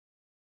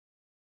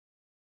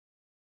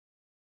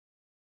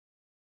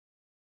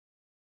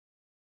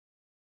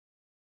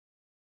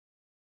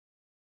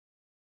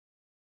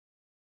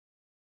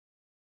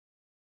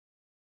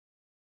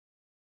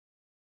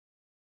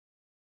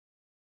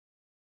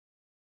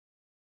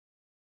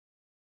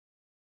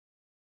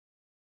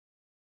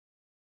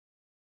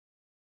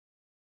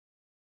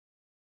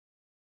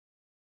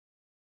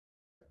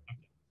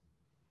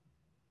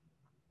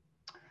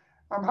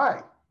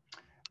Hi,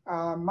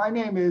 my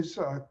name is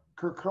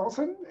Curt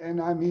Carlson,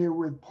 and I'm here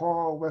with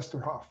Paul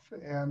Westerhoff,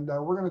 and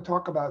we're going to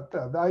talk about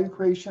value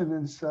creation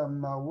and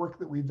some work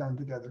that we've done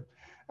together.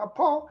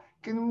 Paul,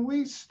 can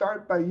we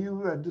start by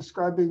you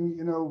describing,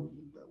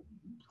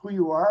 who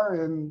you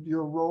are and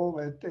your role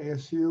at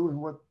ASU and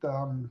what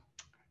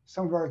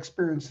some of our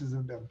experiences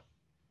have been?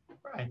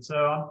 Right. So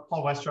I'm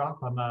Paul Westerhoff.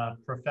 I'm a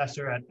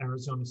professor at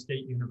Arizona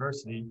State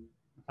University.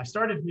 I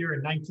started here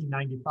in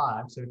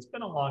 1995, so it's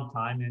been a long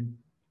time, and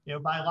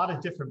by a lot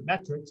of different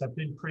metrics, I've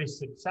been pretty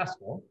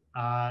successful,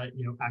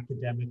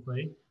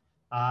 academically.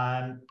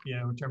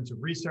 In terms of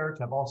research,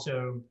 I've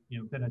also,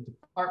 been a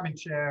department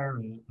chair,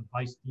 a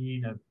vice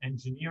dean of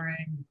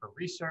engineering for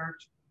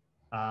research,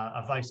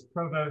 a vice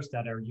provost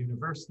at our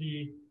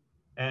university.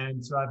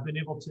 And so I've been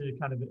able to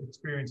kind of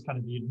experience kind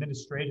of the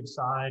administrative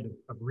side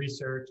of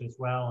research as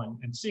well,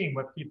 and seeing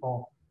what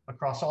people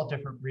across all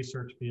different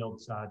research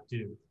fields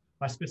do.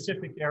 My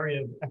specific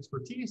area of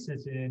expertise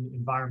is in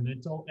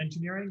environmental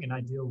engineering, and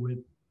I deal with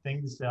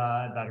things that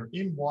are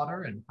in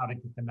water and how to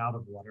get them out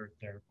of water if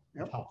they're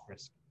at health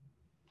risk.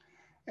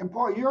 And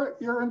Paul,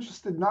 you're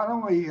interested not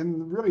only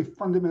in really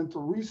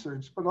fundamental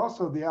research, but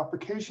also the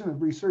application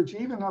of research,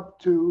 even up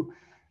to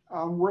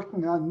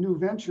working on new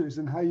ventures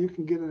and how you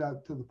can get it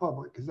out to the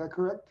public. Is that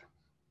correct?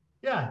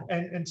 Yeah,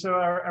 and so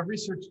our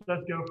research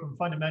does go from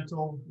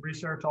fundamental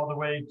research all the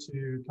way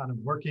to kind of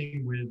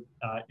working with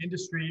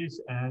industries.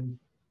 And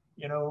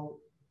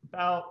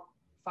about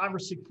 5 or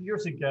 6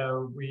 years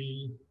ago,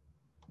 we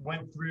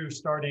went through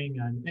starting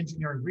an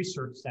engineering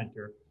research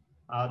center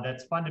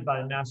that's funded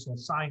by the National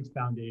Science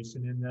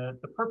Foundation. And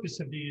the purpose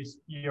of these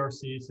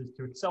ERCs is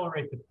to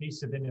accelerate the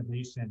pace of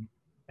innovation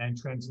and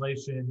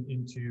translation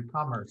into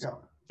commerce. Yeah.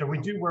 So we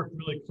do work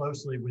really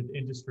closely with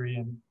industry,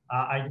 and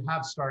I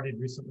have started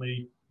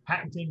recently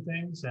patenting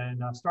things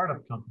and a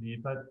startup company.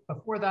 But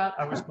before that,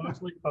 I was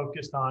mostly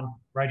focused on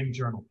writing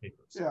journal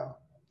papers.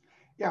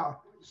 Yeah.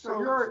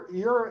 So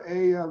you're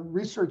a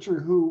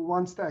researcher who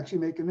wants to actually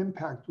make an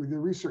impact with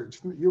your research.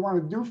 You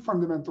want to do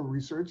fundamental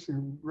research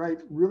and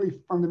write really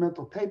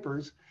fundamental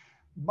papers,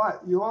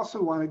 but you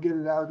also want to get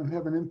it out and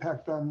have an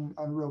impact on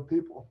real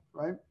people,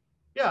 right?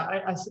 Yeah,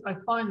 I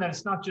find that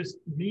it's not just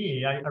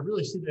me. I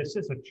really see this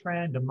as a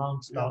trend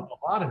amongst a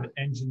lot of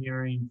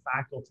engineering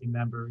faculty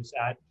members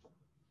at,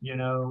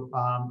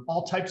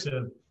 all types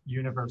of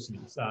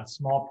universities,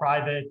 small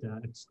private,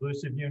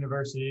 exclusive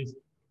universities,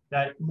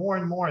 that more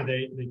and more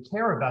they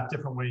care about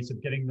different ways of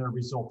getting their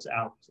results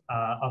out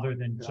other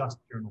than just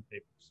journal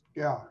papers.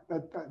 Yeah,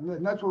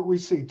 that's what we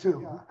see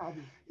too.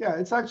 Yeah,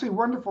 it's actually a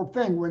wonderful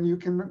thing when you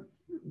can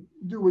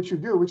do what you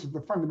do, which is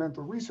the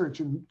fundamental research,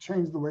 and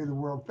change the way the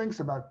world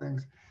thinks about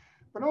things,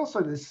 but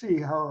also to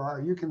see how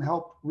you can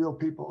help real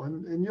people.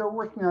 And you're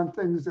working on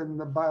things in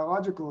the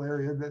biological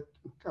area that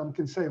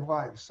can save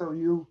lives. So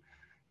you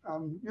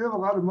have a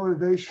lot of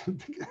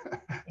motivation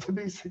to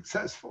be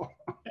successful.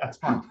 Yeah, it's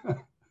fun.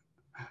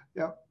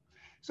 Yeah.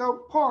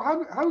 So Paul,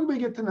 how did we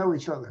get to know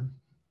each other?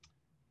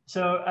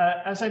 So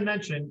as I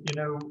mentioned,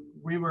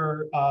 we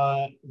were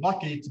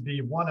lucky to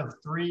be one of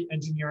 3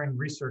 engineering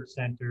research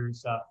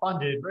centers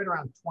funded right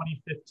around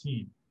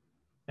 2015.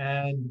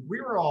 And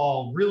we were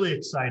all really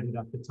excited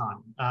at the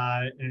time.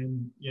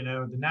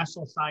 The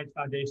National Science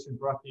Foundation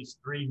brought these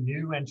 3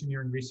 new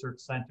engineering research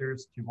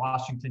centers to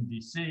Washington,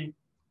 D.C.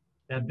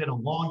 There had been a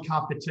long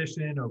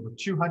competition, over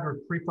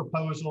 200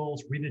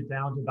 pre-proposals, weeded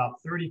down to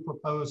about 30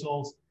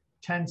 proposals,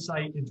 10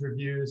 site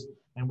interviews,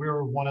 and we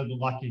were one of the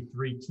lucky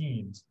 3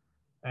 teams.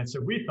 And so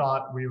we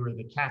thought we were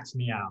the cat's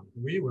meow.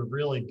 We were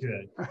really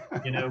good.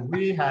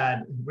 We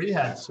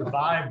had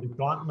survived the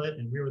gauntlet,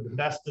 and we were the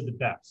best of the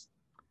best.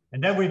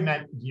 And then we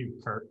met you,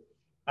 Curt.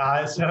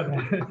 So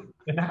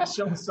the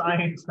National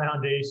Science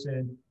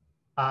Foundation,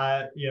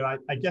 I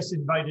guess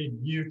invited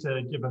you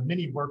to give a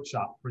mini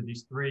workshop for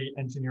these 3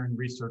 engineering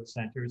research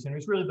centers. And it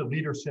was really the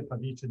leadership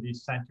of each of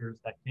these centers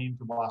that came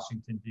to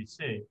Washington,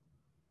 D.C.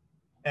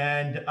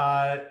 And,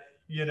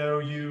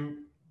 you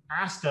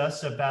asked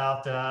us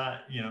about,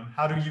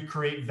 how do you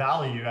create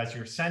value as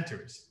your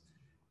centers?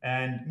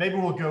 And maybe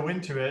we'll go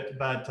into it,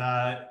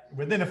 but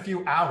within a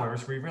few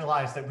hours, we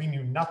realized that we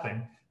knew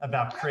nothing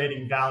about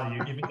creating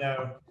value, even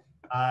though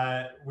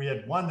we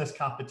had won this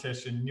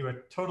competition. You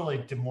had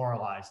totally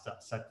demoralized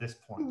us at this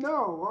point.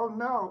 No, oh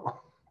no.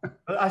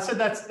 But I said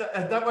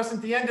that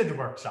wasn't the end of the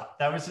workshop.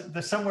 That was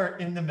somewhere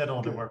in the middle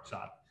of the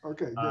workshop.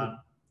 Okay, good.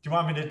 Do you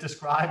want me to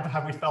describe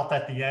how we felt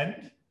at the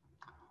end?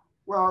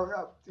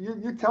 Well,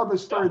 you tell the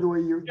story the way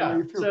you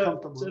feel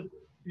comfortable.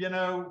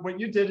 So, what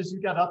you did is you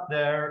got up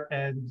there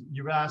and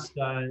you asked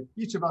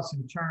each of us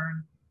in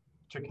turn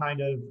to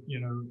kind of,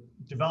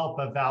 develop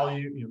a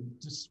value,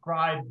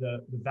 describe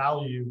the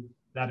value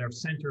that our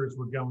centers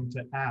were going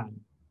to add.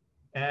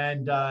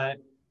 And,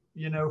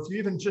 if you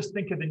even just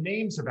think of the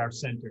names of our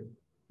center,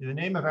 the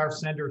name of our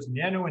center is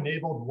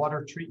Nano-Enabled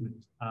Water Treatment.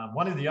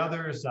 One of the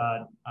others,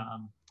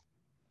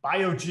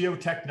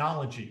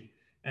 biogeotechnology.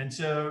 And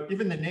so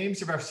even the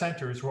names of our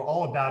centers were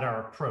all about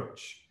our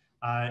approach.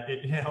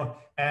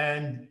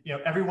 And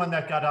everyone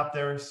that got up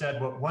there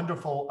said what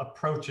wonderful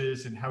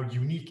approaches and how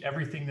unique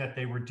everything that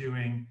they were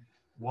doing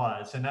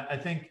was. And I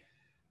think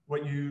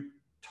what you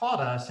taught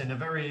us in a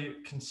very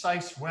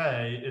concise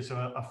way is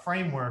a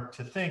framework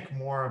to think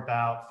more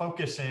about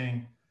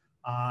focusing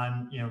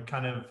on,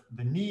 kind of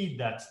the need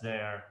that's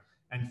there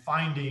and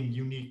finding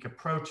unique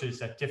approaches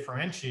that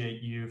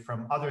differentiate you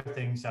from other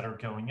things that are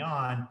going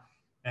on.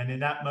 And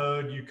in that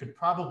mode, you could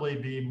probably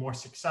be more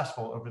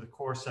successful over the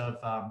course of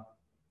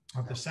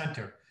the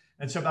center.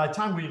 And so by the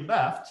time we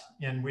left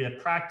and we had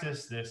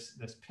practiced this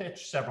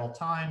pitch several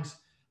times,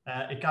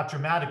 it got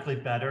dramatically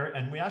better.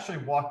 And we actually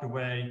walked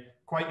away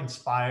quite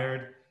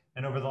inspired.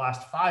 And over the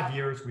last 5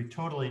 years, we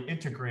totally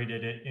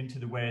integrated it into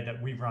the way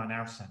that we run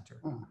our center.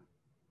 Well,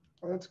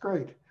 that's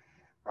great.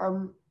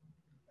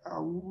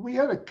 We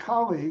had a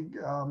colleague,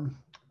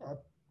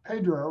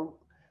 Pedro,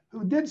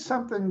 who did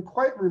something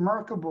quite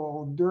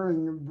remarkable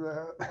during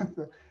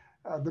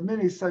the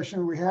mini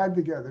session we had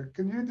together.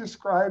 Can you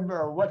describe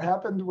what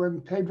happened when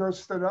Pedro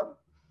stood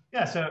up?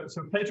 Yeah, so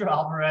Pedro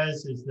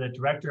Alvarez is the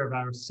director of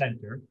our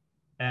center,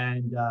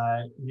 and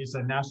he's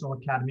a National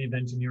Academy of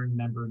Engineering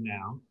member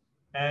now.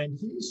 And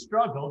he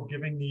struggled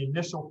giving the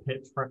initial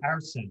pitch for our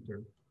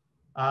center.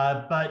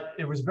 But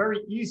it was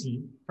very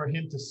easy for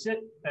him to sit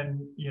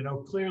and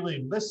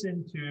clearly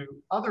listen to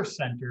other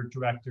center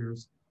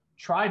directors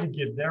try to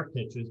give their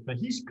pitches, but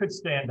he could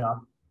stand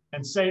up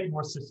and say it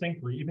more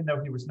succinctly, even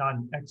though he was not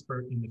an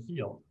expert in the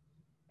field.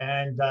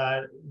 And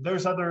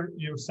those other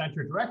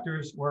center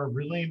directors were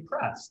really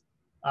impressed.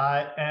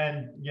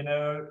 And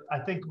I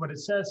think what it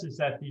says is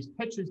that these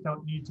pitches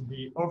don't need to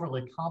be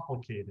overly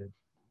complicated.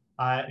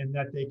 And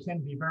that they can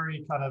be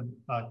very kind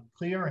of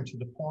clear and to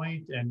the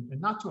point, and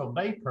not to a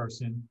lay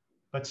person,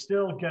 but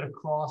still get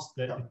across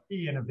the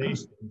key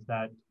innovations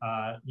that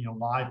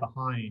lie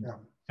behind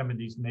some of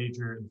these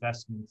major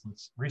investments in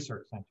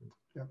research centers.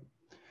 Yeah.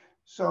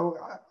 So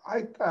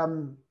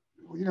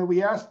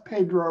we asked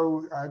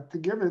Pedro to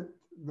give it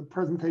the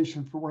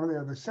presentation for one of the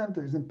other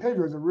centers, and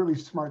Pedro is a really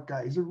smart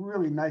guy. He's a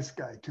really nice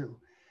guy too,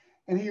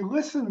 and he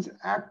listens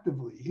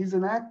actively. He's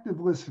an active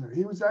listener.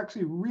 He was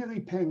actually really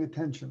paying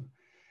attention.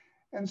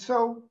 And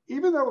so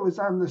even though it was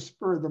on the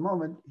spur of the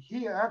moment,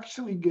 he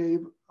actually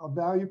gave a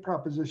value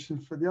proposition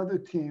for the other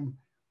team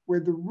where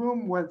the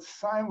room went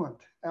silent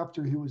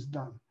after he was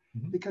done.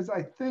 Mm-hmm. Because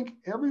I think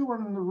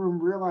everyone in the room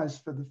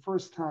realized for the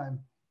first time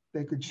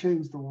they could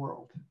change the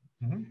world.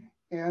 Mm-hmm.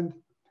 And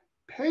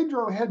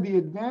Pedro had the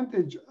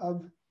advantage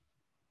of,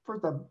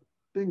 first of all,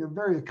 being a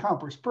very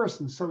accomplished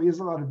person, so he has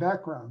a lot of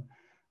background,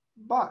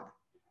 but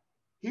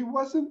he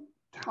wasn't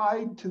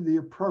tied to the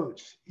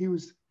approach. He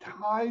was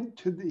tied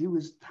to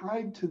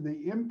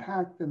the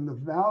impact and the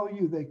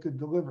value they could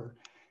deliver.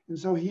 And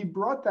so he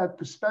brought that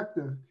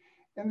perspective,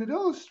 and it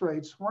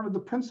illustrates one of the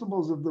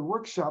principles of the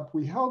workshop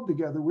we held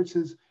together, which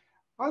is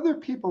other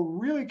people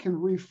really can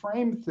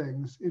reframe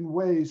things in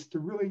ways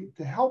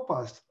to help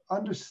us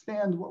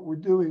understand what we're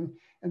doing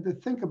and to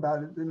think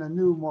about it in a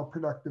new, more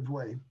productive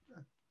way.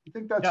 You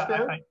think that's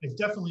fair? I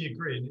definitely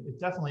agree. It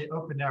definitely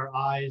opened our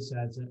eyes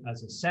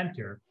as a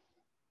center.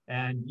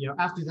 And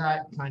after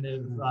that kind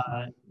of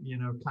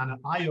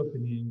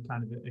eye-opening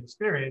kind of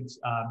experience,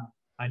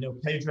 I know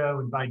Pedro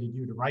invited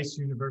you to Rice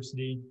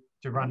University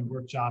to run a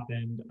workshop,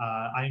 and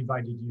I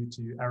invited you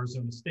to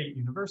Arizona State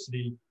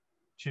University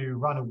to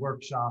run a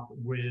workshop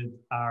with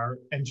our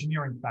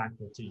engineering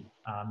faculty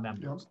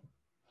members.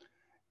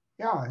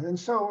 Yeah, and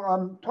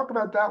so talk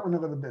about that one a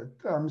little bit.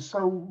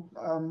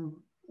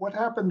 What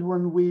happened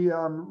when we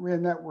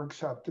ran that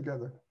workshop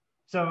together?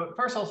 So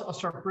first, I'll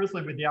start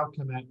briefly with the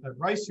outcome at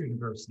Rice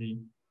University.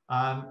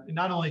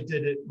 Not only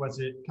was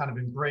it kind of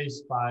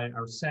embraced by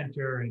our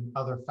center and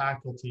other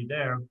faculty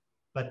there,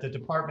 but the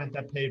department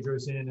that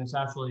Pedro's in has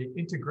actually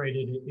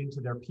integrated it into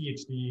their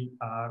PhD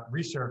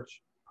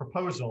research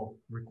proposal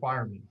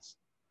requirements.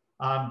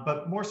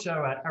 But more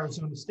so at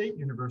Arizona State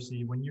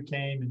University, when you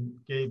came and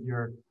gave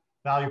your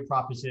value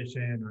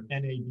proposition or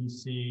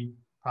NABC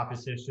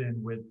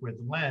proposition with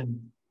Len,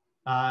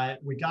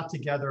 we got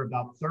together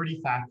about 30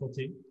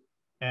 faculty.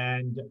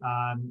 And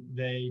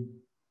they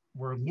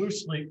were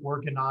loosely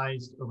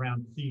organized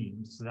around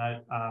themes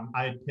that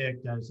I had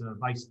picked as a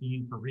vice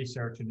dean for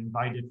research and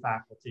invited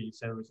faculty.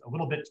 So it was a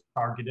little bit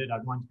targeted. I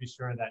wanted to be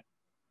sure that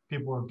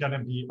people were going to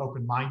be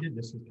open-minded.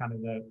 This was kind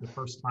of the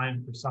first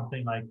time for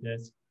something like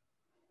this.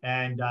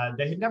 And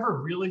they had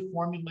never really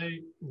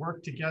formally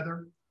worked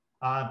together,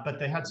 but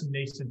they had some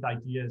nascent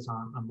ideas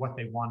on what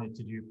they wanted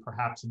to do,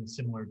 perhaps in a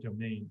similar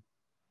domain.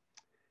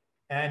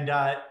 And,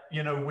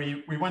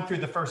 we went through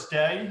the first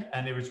day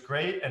and it was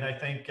great. And I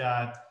think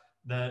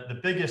the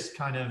biggest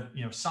kind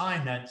of,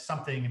 sign that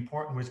something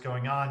important was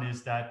going on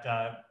is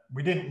that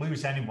we didn't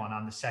lose anyone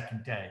on the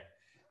second day.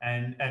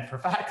 And for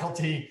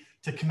faculty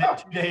to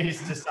commit 2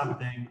 days to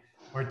something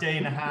or a day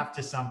and a half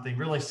to something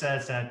really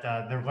says that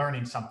they're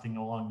learning something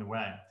along the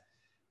way.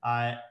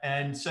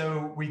 And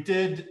so we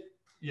did,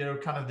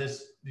 kind of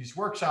these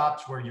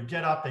workshops where you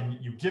get up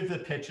and you give the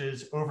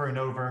pitches over and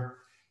over.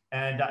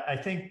 And I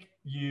think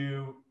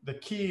the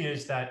key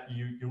is that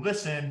you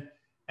listen,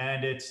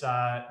 and it's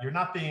you're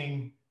not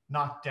being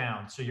knocked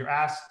down. So you're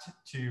asked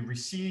to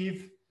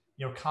receive,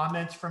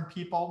 comments from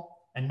people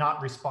and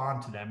not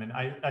respond to them. And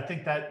I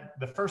think that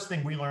the first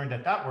thing we learned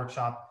at that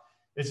workshop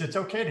is it's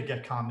okay to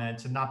get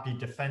comments and not be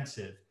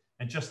defensive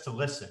and just to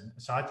listen.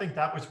 So I think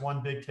that was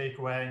one big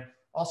takeaway.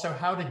 Also,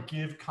 how to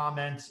give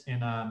comments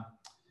in a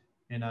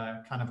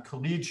kind of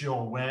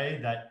collegial way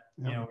that,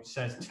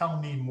 says, tell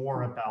me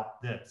more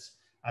about this,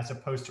 as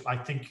opposed to, I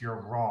think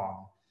you're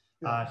wrong.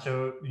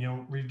 So,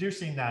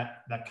 reducing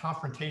that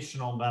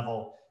confrontational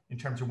level in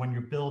terms of when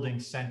you're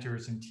building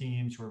centers and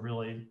teams were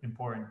really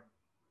important.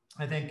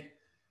 I think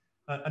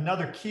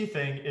another key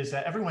thing is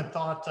that everyone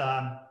thought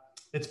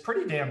it's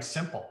pretty damn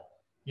simple.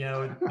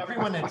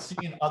 Everyone had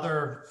seen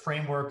other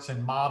frameworks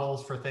and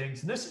models for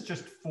things, and this is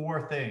just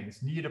 4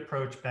 things: need,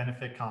 approach,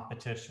 benefit,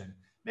 competition.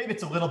 Maybe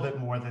it's a little bit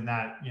more than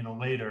that,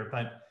 later,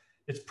 but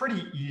it's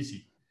pretty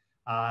easy.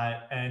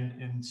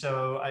 And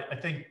so I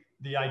think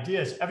the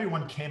idea is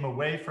everyone came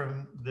away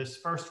from this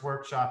first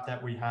workshop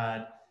that we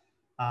had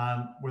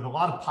with a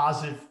lot of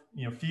positive,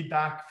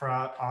 feedback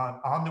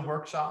on the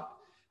workshop.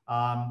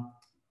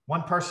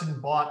 One person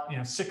bought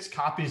 6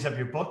 copies of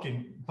your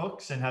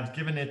books and has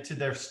given it to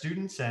their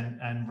students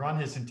and run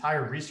his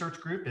entire research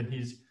group, and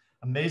he's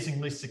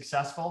amazingly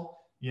successful.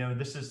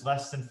 This is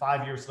less than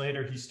 5 years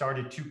later. He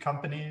started 2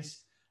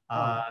 companies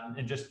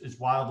and just is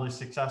wildly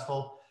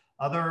successful.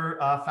 Other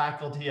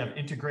faculty have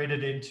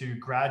integrated into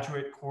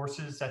graduate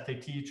courses that they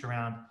teach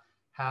around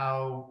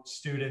how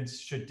students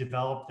should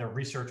develop their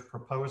research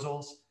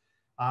proposals.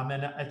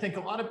 And I think a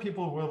lot of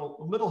people were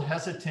a little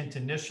hesitant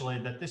initially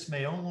that this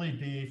may only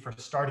be for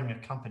starting a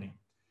company.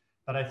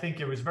 But I think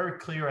it was very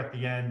clear at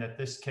the end that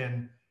this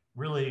can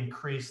really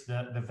increase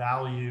the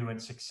value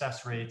and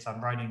success rates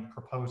on writing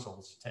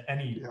proposals to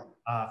any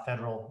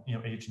federal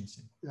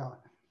agency. Yeah.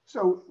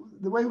 So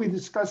the way we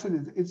discuss it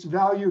is it's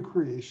value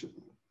creation.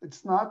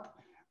 It's not,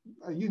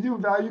 you do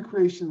value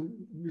creation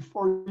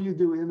before you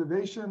do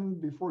innovation,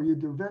 before you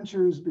do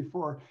ventures,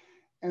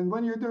 and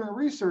when you're doing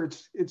research,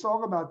 it's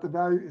all about the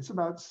value. It's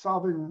about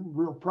solving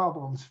real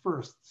problems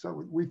first.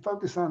 So we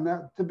focus on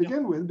that to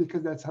begin with,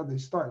 because that's how they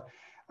start.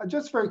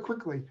 Just very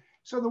quickly.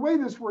 So the way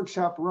this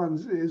workshop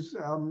runs is,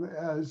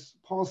 as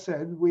Paul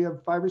said, we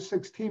have 5 or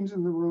 6 teams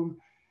in the room.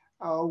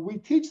 We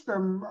teach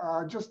them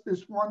just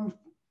this one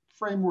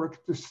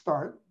framework to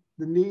start: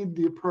 the need,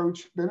 the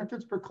approach,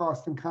 benefits per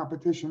cost, and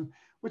competition,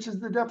 which is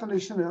the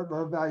definition of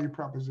a value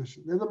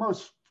proposition. They're the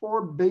most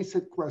 4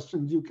 basic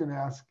questions you can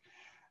ask.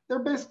 They're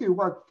basically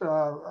what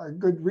a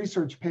good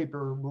research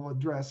paper will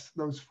address,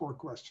 those 4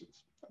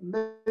 questions.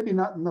 Maybe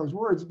not in those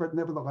words, but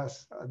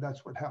nevertheless,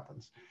 that's what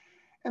happens.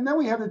 And then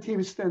we have the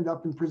team stand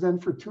up and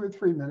present for 2 or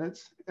 3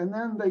 minutes, and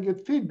then they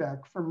get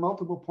feedback from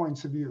multiple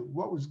points of view.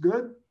 What was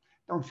good?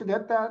 Don't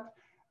forget that.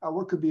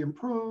 What could be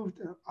improved?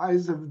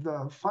 Eyes of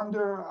the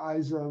funder,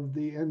 eyes of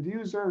the end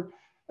user,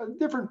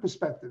 different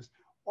perspectives,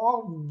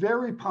 all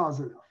very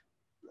positive.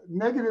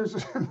 Negatives,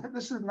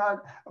 this is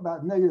not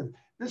about negative.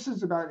 This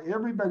is about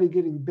everybody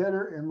getting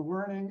better and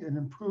learning and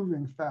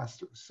improving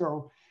faster.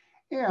 So,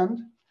 and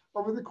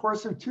over the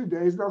course of 2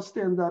 days, they'll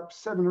stand up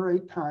 7 or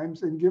 8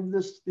 times and give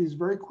these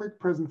very quick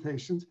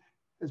presentations,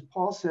 as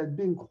Paul said,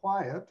 being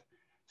quiet.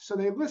 So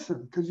they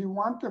listen, because you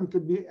want them to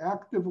be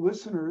active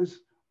listeners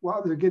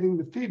while they're getting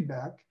the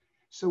feedback.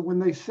 So when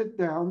they sit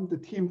down, the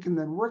team can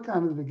then work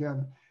on it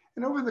again.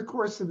 And over the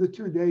course of the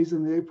 2 days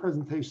and the 8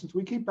 presentations,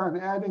 we keep on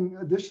adding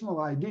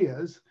additional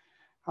ideas,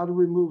 how to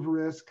remove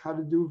risk, how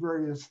to do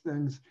various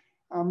things.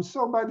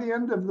 So by the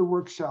end of the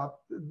workshop,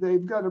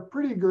 they've got a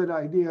pretty good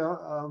idea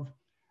of,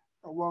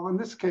 well, in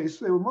this case,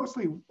 they were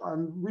mostly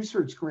on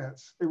research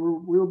grants. We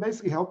were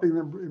basically helping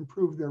them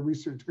improve their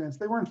research grants.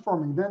 They weren't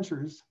forming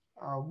ventures.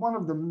 One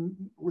of them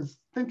was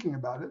thinking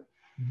about it,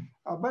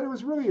 but it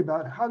was really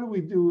about how do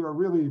we do a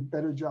really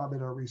better job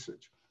at our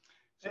research.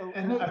 So,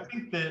 and I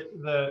think that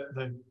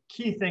the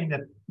key thing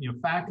that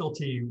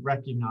faculty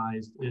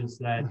recognized is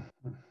that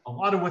a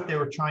lot of what they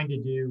were trying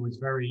to do was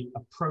very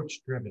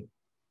approach driven,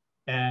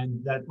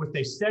 and that what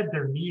they said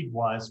their need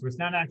was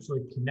not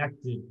actually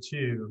connected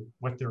to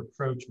what their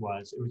approach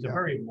was. It was a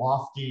very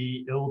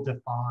lofty,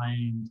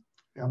 ill-defined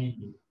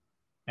need.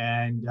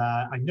 And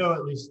I know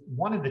at least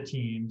one of the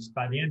teams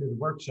by the end of the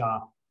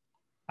workshop,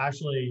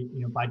 actually,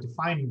 by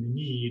defining the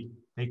need,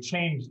 they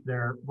changed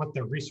what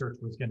their research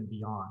was going to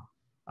be on.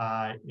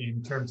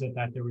 In terms of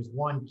that, there was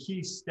one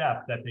key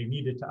step that they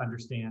needed to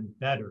understand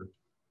better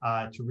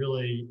to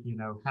really,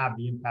 have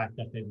the impact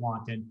that they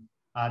want. And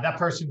that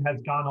person has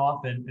gone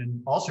off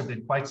and also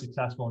been quite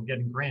successful in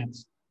getting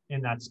grants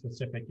in that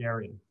specific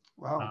area.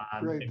 Wow,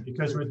 great.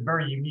 Because it was a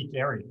very unique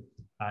area,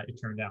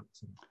 it turned out.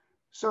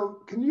 So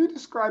can you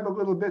describe a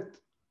little bit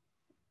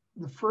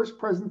the first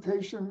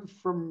presentation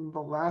from the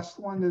last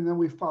one, and then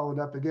we followed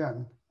up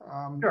again?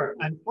 Sure.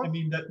 And I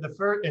mean, the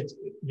first, it's,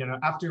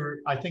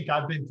 after, I think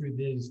I've been through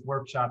these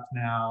workshops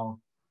now,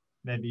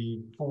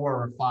 maybe 4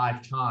 or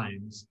 5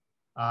 times.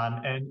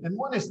 And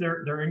one is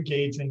they're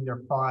engaging,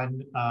 they're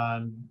fun.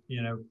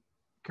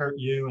 Curt,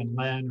 you and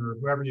Len, or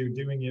whoever you're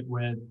doing it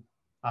with,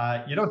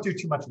 You don't do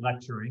too much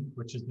lecturing,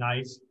 which is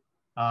nice.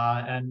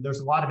 And there's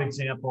a lot of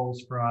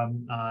examples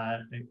from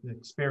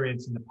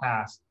experience in the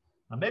past.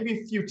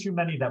 Maybe a few too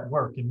many that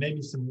work, and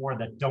maybe some more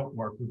that don't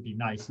work would be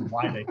nice, and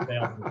why they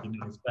failed would be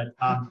nice. But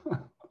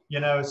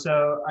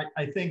so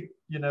I think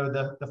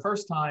the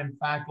first time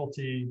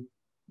faculty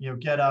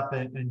get up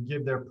and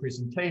give their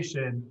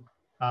presentation,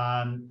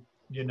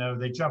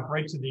 they jump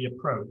right to the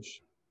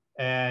approach,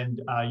 and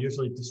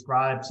usually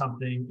describe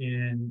something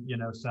in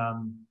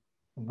some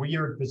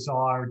weird,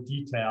 bizarre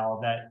detail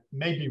that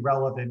may be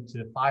relevant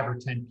to 5 or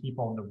 10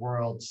 people in the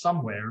world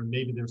somewhere.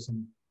 Maybe there's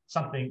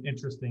something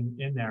interesting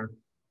in there.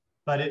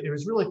 But it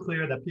was really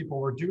clear that people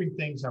were doing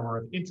things that were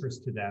of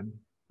interest to them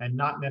and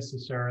not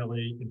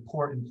necessarily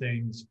important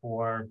things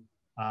for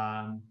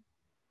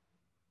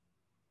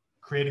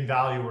creating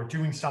value or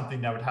doing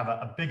something that would have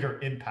a bigger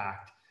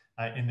impact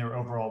in their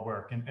overall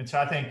work. And so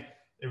I think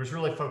it was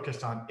really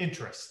focused on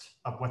interest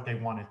of what they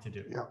wanted to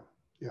do. Yeah,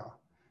 yeah.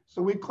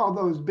 So we call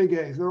those big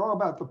A's. They're all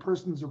about the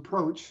person's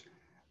approach,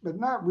 but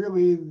not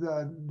really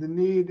the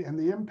need and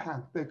the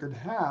impact they could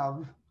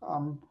have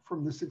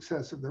from the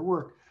success of their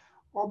work.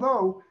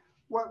 Although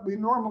what we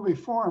normally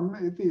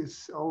form,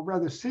 or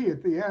rather see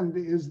at the end,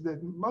 is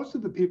that most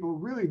of the people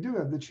really do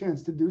have the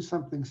chance to do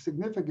something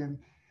significant.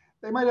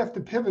 They might have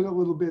to pivot a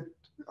little bit,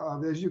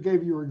 as you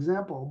gave your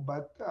example,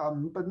 but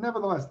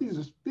nevertheless,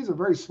 these are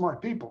very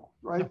smart people,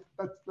 right?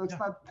 Yeah.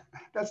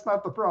 That's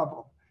not the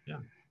problem. Yeah.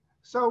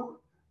 So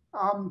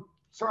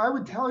I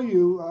would tell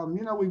you,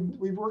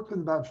 we've worked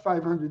with about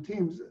 500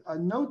 teams.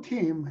 No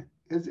team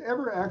has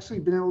ever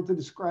actually been able to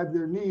describe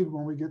their need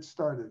when we get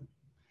started.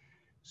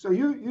 So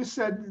you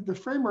said the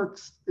framework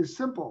is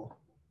simple,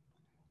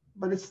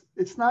 but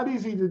it's not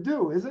easy to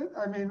do, is it?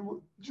 I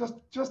mean,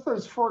 just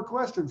those 4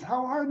 questions.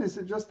 How hard is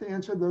it just to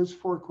answer those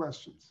 4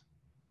 questions?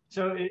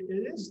 So it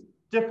is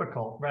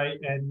difficult, right?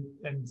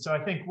 And so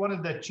I think one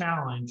of the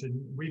challenge, and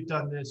we've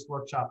done this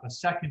workshop a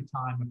second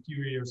time a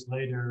few years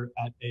later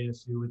at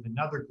ASU with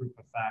another group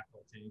of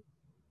faculty.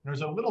 It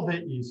was a little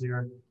bit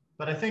easier,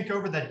 but I think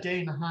over that day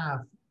and a half,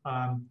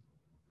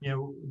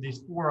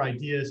 these 4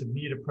 ideas of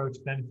need, approach,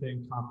 benefit,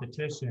 and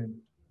competition,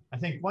 I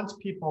think once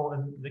people,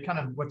 and the kind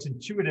of what's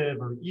intuitive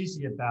or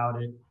easy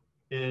about it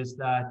is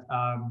that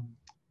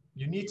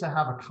you need to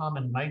have a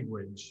common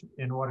language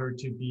in order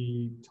to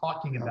be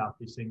talking about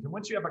these things. And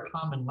once you have a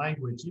common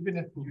language, even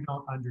if you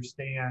don't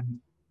understand,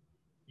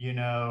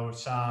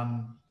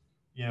 some,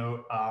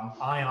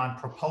 ion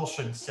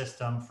propulsion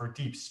system for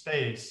deep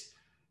space,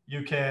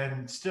 you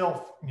can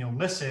still,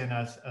 listen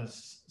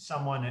as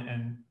someone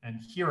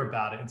and hear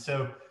about it. And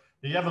so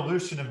the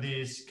evolution of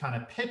these kind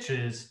of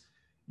pitches,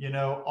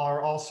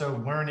 are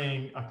also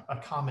learning a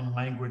common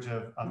language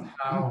of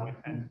how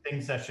and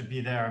things that should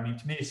be there. I mean,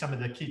 to me, some of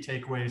the key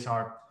takeaways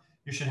are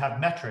you should have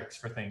metrics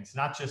for things,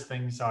 not just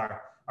things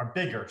are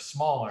bigger,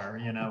 smaller,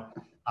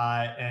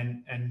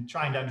 and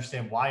trying to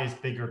understand why is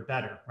bigger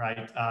better,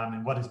 right?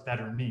 And what does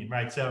better mean,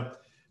 right? So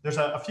there's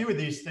a few of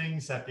these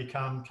things that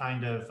become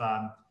kind of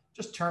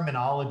just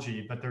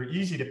terminology, but they're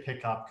easy to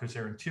pick up because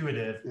they're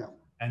intuitive. Yeah.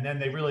 And then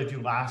they really do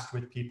last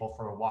with people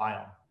for a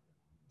while.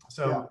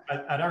 So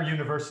at our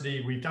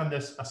university, we've done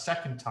this a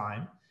second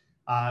time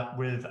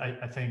with,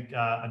 I think,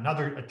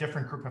 a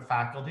different group of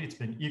faculty. It's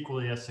been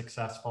equally as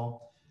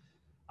successful.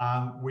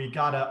 We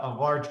got a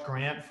large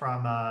grant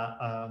from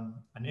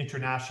an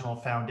international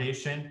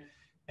foundation,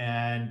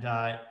 and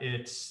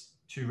it's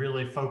to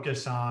really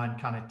focus on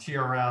kind of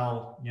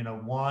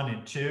TRL, 1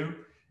 and 2,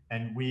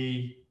 and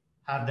we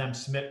have them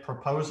submit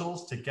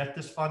proposals to get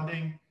this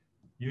funding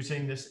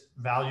using this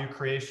value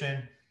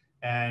creation.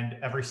 And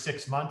every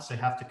 6 months, they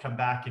have to come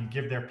back and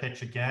give their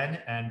pitch again.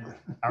 And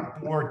our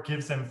board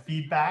gives them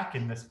feedback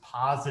in this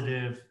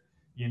positive,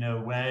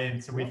 way.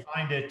 And so we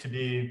find it to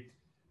be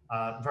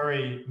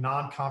very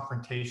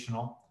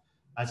non-confrontational.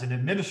 As an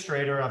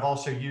administrator, I've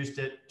also used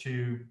it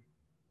to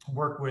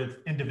work with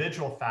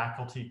individual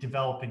faculty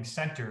developing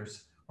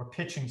centers or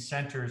pitching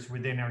centers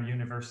within our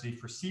university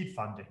for seed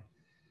funding.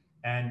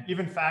 And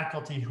even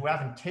faculty who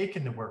haven't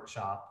taken the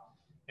workshop,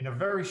 in a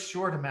very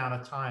short amount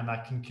of time, I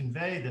can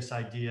convey this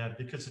idea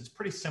because it's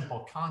pretty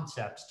simple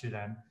concepts to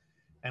them.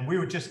 And we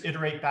would just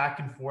iterate back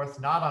and forth,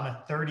 not on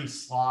a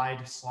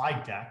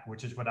 30-slide deck,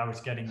 which is what I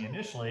was getting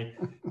initially.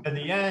 In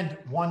the end,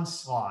 1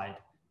 slide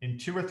in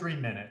 2 or 3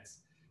 minutes.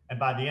 And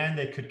by the end,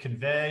 they could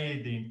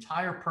convey the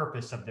entire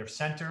purpose of their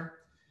center.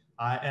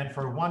 And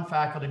for one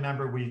faculty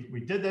member,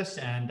 we did this,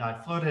 and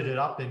I floated it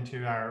up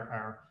into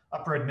our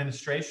upper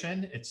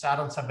administration. It sat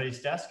on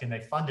somebody's desk, and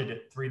they funded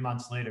it 3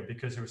 months later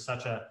because it was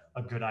such a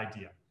good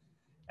idea.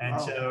 And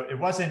so it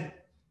wasn't,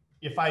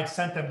 if I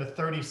sent them the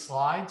 30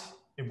 slides,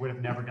 it would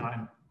have never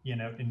gotten,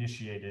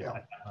 initiated at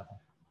that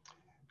level.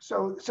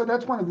 So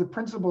that's one of the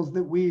principles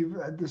that we've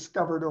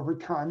discovered over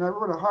time. I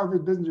wrote a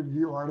Harvard Business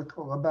Review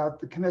article about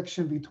the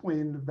connection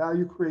between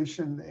value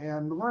creation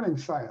and learning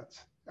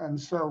science. And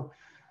so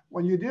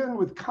when you're dealing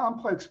with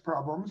complex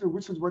problems,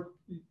 which is what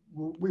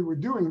we were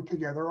doing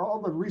together,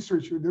 all the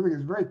research you're doing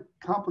is very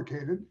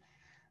complicated.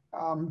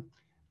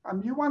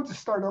 You want to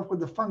start off with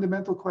the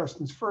fundamental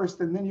questions first,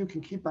 and then you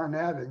can keep on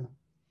adding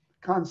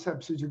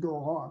concepts as you go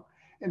along.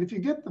 And if you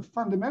get the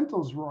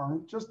fundamentals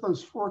wrong, just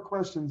those 4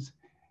 questions,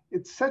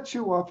 it sets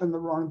you off in the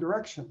wrong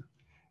direction.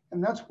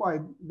 And that's why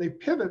they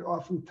pivot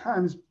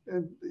oftentimes.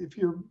 And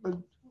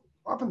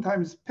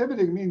oftentimes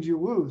pivoting means you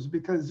lose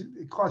because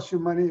it costs you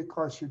money, it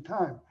costs you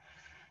time.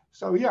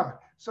 So yeah,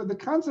 so the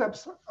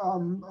concepts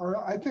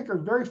I think are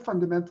very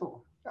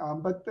fundamental,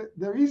 but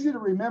they're easy to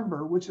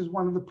remember, which is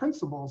one of the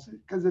principles.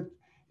 Because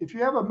if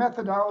you have a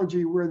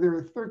methodology where there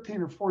are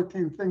 13 or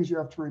 14 things you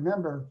have to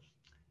remember,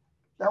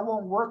 that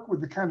won't work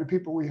with the kind of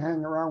people we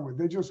hang around with.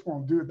 They just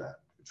won't do that.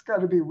 It's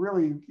got to be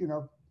really,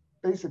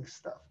 basic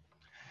stuff.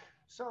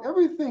 So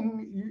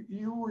everything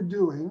you were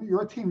doing,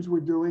 your teams were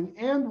doing,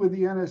 and with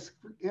the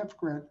NSF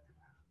grant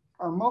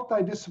are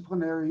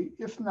multidisciplinary,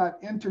 if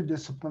not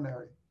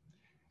interdisciplinary.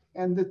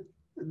 And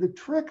the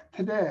trick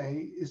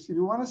today is, if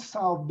you want to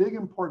solve big,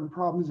 important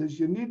problems, is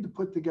you need to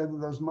put together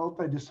those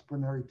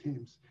multidisciplinary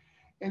teams.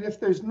 And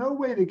if there's no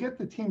way to get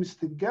the teams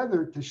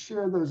together to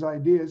share those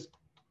ideas,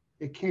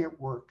 it can't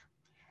work.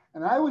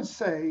 And I would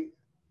say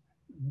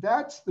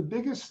that's the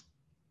biggest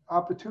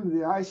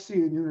opportunity I see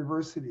in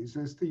universities,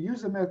 is to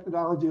use a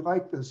methodology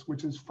like this,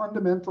 which is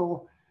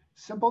fundamental,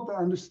 simple to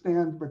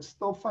understand, but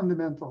still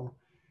fundamental,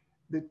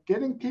 that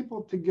getting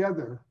people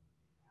together,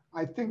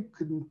 I think,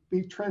 could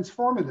be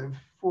transformative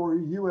for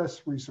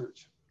US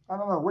research. I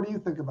don't know, what do you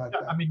think about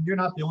that? I mean, you're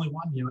not the only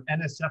one.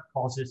 NSF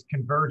calls this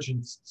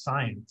convergence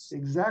science.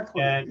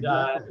 Exactly. And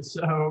exactly.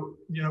 so,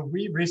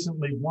 we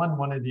recently won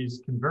one of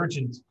these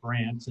convergence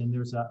grants, and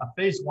there's a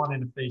phase 1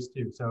 and a phase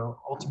 2. So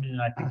ultimately,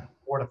 I think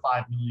 $4 to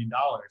 $5 million.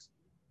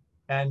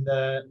 And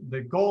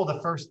the goal of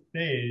the first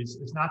phase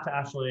is not to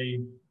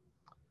actually,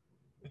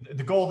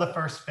 the goal of the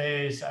first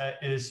phase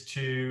is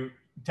to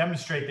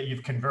demonstrate that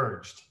you've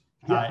converged.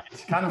 Yeah.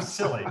 It's kind of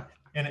silly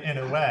in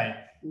a way.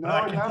 No,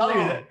 but I can tell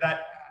you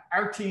that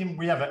our team,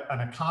 we have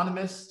an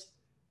economist,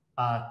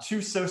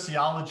 2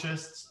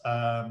 sociologists,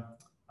 a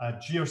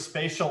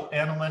geospatial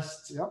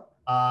analyst. Yep.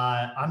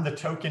 I'm the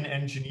token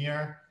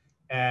engineer,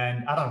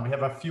 and I don't know, we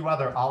have a few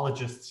other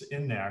ologists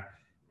in there.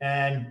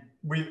 And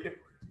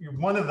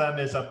one of them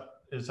is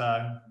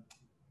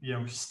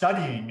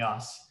studying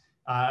us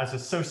as a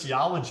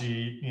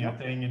sociology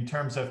thing, in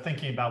terms of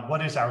thinking about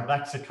what is our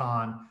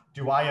lexicon.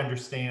 Do I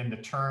understand the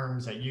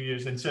terms that you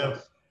use? And so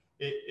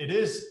it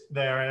is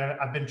there. And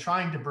I've been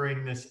trying to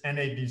bring this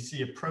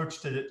NABC approach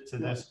to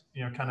this,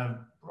 kind of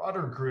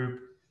broader group.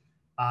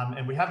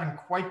 And we haven't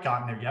quite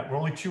gotten there yet. We're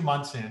only 2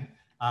 months in,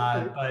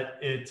 but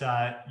there's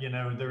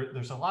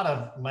a lot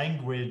of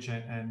language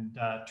and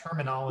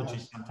terminology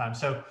sometimes.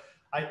 So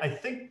I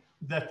think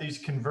that these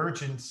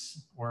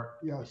convergence or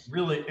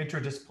really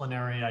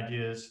interdisciplinary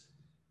ideas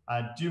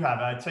do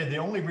have. I'd say the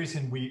only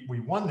reason we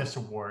won this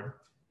award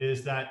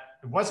is that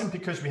it wasn't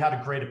because we had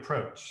a great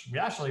approach. We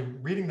actually,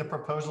 reading the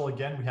proposal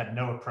again, we had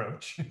no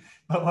approach.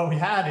 But what we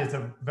had is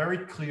a very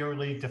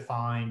clearly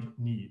defined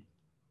need.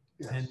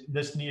 Yes. And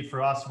this need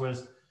for us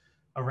was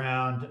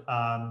around,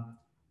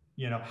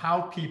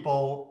 how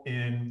people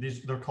in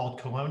these, they're called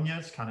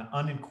colonias, kind of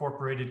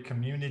unincorporated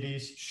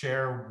communities,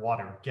 share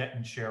water, get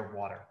and share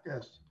water.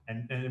 Yes.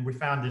 And we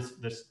found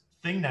this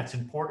thing that's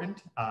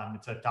important.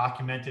 It's a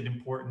documented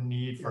important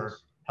need for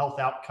health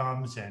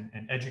outcomes and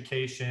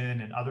education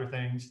and other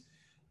things,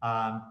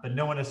 but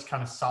no one has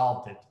kind of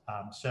solved it.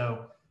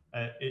 So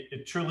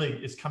it truly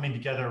is coming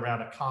together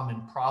around a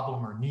common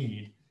problem or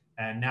need,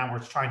 and now we're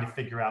trying to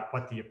figure out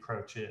what the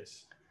approach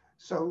is.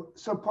 So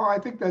Paul, I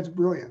think that's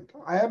brilliant.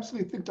 I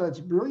absolutely think that's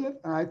brilliant,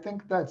 and I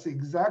think that's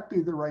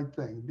exactly the right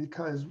thing,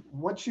 because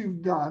what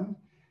you've done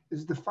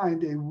is to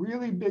find a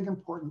really big,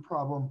 important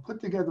problem, put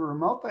together a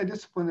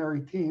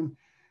multidisciplinary team,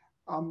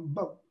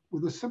 but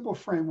with a simple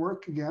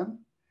framework again,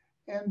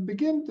 and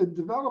begin to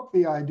develop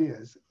the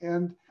ideas.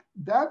 And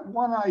that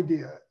one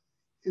idea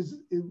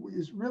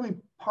is really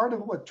part of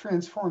what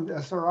transformed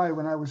SRI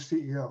when I was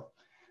CEO.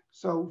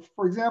 So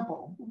for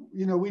example,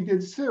 we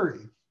did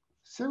Siri.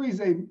 Siri is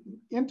a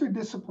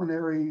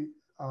interdisciplinary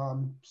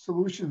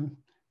solution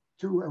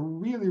to a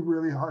really,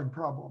 really hard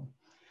problem.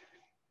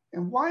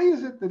 And why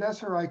is it that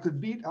SRI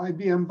could beat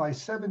IBM by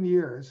 7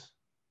 years?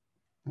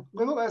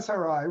 Little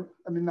SRI,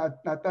 I mean,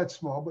 not that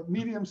small, but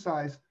medium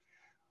size.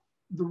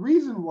 The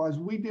reason was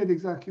we did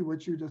exactly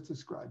what you just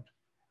described.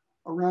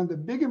 Around a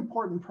big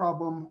important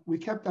problem, we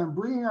kept on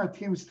bringing our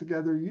teams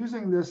together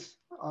using this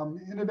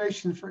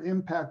Innovation for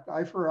Impact,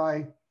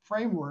 i4i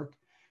framework,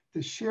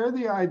 to share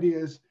the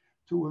ideas,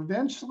 to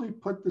eventually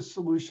put the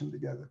solution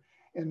together.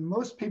 And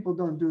most people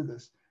don't do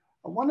this.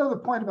 One other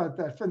point about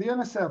that, for the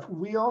NSF,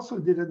 we also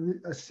did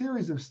a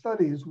series of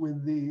studies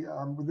with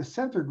the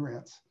center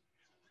grants.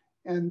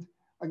 And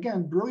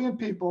again, brilliant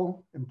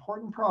people,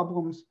 important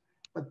problems,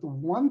 but the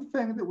one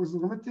thing that was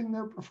limiting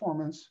their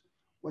performance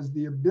was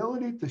the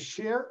ability to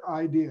share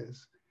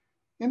ideas.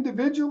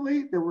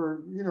 Individually, there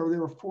were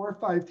 4 or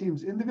 5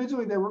 teams.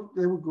 Individually, they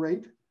were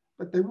great,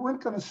 but they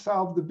weren't going to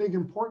solve the big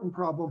important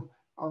problem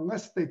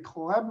unless they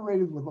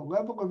collaborated with a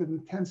level of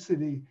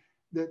intensity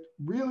that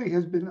really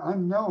has been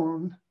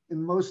unknown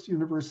in most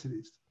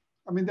universities.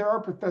 I mean, there are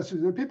professors,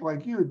 there are people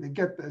like you that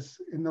get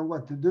this and know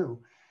what to do,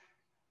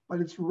 but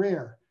it's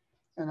rare.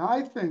 And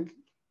I think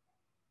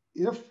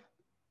if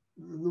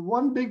the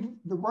one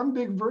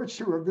big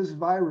virtue of this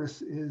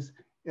virus is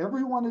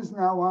everyone is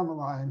now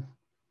online,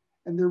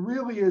 and there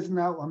really is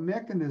now a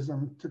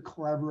mechanism to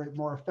collaborate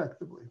more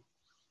effectively.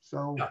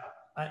 So, yeah,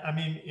 I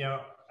mean,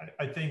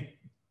 I think,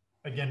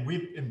 again,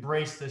 we've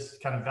embraced this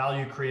kind of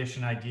value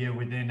creation idea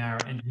within our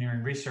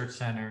engineering research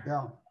center.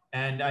 yeah.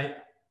 And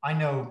I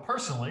know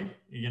personally,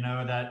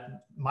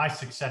 that my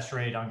success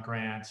rate on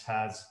grants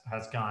has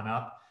gone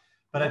up.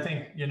 But I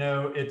think,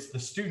 it's the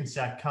students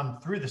that come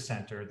through the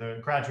center, the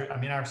graduate. I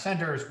mean, our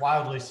center is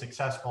wildly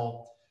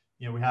successful.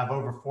 We have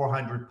over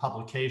 400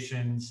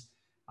 publications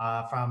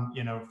from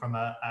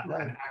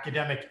an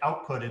academic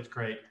output. It's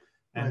great.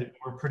 And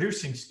we're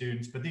producing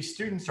students, but these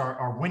students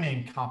are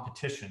winning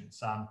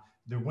competitions.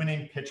 They're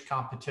winning pitch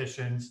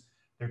competitions.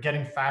 They're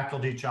getting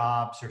faculty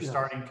jobs. They're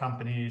starting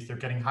companies. They're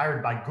getting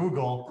hired by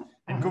Google,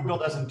 and Google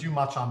doesn't do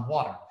much on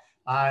water.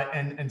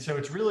 And so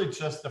it's really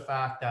just the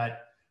fact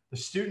that the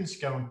students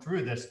going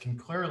through this can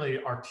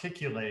clearly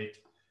articulate,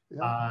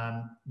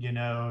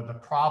 the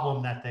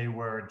problem that they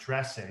were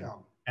addressing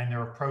and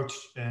their approach.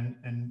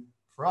 And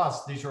for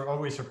us, these are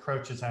always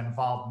approaches that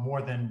involve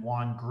more than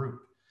one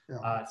group.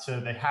 So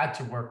they had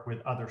to work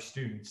with other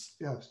students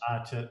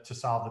to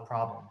solve the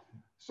problem.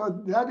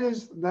 So that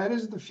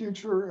is the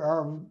future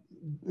of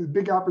the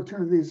big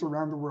opportunities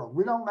around the world.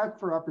 We don't lack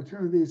for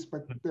opportunities,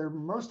 but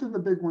most of the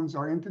big ones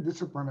are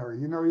interdisciplinary.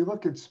 You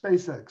look at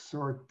SpaceX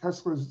or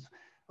Tesla's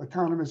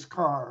autonomous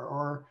car,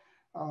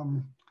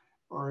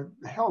 or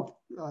health,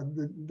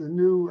 the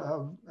new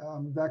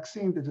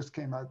vaccine that just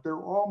came out.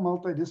 They're all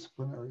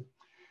multidisciplinary.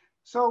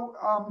 So,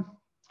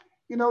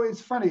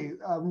 it's funny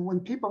when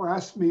people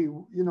ask me,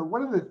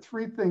 what are the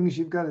 3 things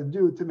you've got to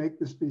do to make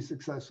this be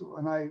successful?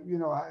 And I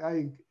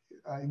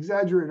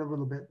exaggerate a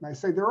little bit, and I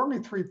say there are only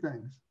 3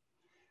 things.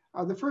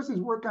 The first is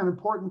work on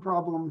important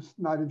problems,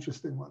 not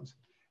interesting ones.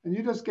 And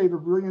you just gave a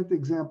brilliant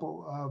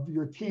example of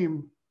your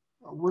team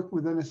working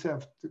with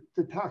NSF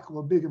to tackle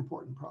a big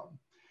important problem.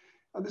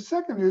 The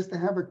second is to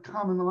have a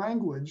common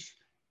language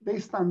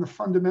based on the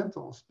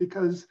fundamentals,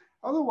 because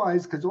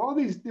otherwise, because all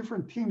these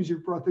different teams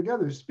you've brought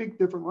together speak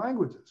different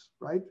languages,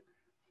 right?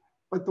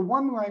 But the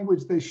one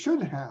language they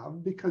should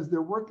have, because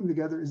they're working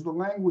together, is the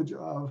language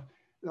of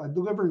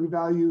delivering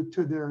value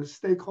to their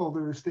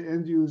stakeholders, to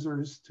end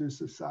users, to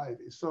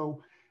society.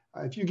 So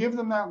if you give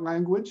them that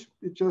language,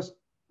 it just,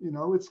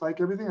 it's like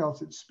everything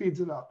else, it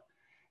speeds it up.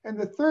 And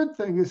the third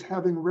thing is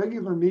having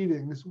regular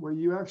meetings where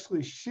you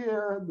actually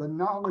share the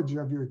knowledge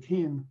of your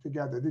team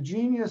together, the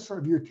genius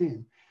of your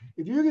team.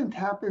 If you can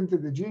tap into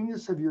the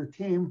genius of your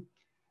team,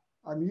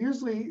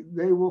 usually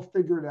they will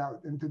figure it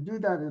out. And to do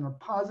that in a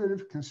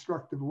positive,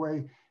 constructive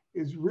way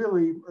is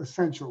really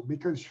essential,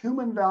 because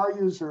human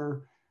values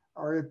are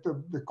at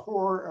the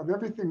core of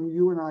everything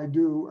you and I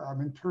do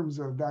in terms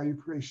of value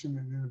creation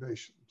and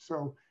innovation.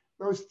 So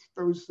those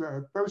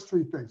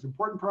 3 things: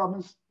 important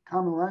problems,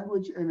 common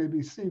language,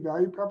 NABC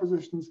value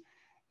propositions,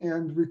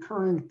 and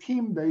recurring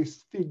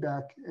team-based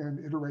feedback and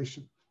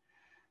iteration.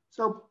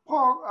 So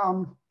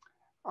Paul,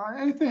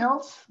 anything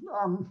else?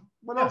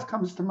 What else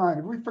comes to mind?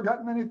 Have we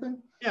forgotten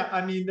anything? Yeah,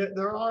 I mean,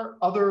 there are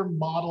other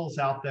models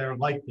out there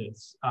like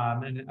this.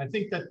 And I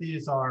think that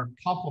these are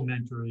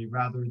complementary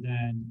rather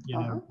than,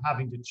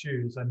 having to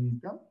choose. I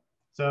mean,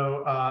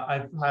 so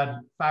I've had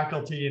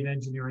faculty in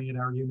engineering at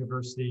our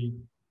university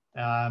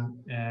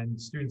and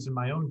students in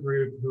my own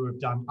group who have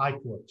done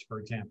i4i, for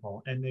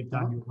example, and they've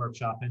done your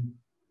workshop. And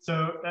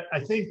so I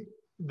think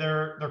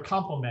they're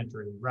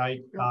complementary,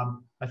 right?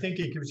 I think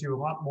it gives you a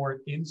lot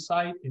more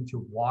insight into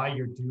why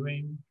you're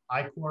doing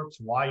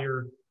i4i, why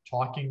you're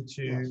talking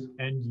to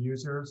end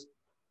users,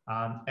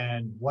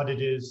 and what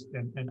it is.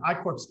 And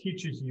i4i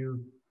teaches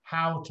you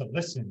how to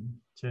listen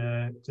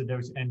to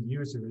those end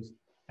users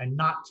and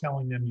not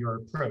telling them your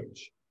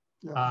approach.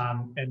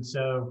 And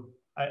so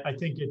I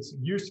think it's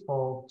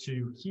useful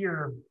to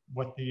hear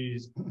what the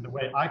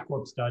way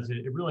i4i does it.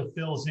 It really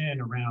fills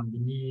in around the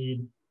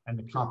need and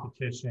the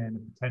competition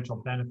and potential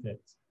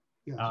benefits.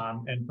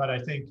 But I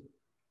think,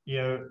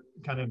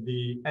 kind of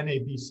the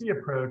NABC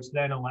approach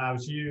then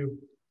allows you,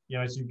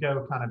 as you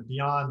go kind of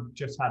beyond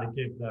just how to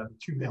give the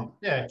 2-minute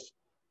pitch,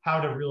 how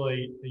to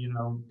really,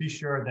 be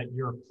sure that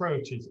your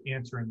approach is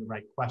answering the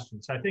right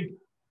questions. So I think,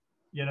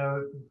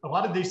 a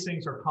lot of these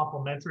things are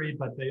complementary,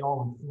 but they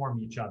all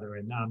inform each other.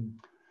 And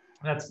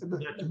that's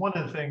one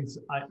of the things.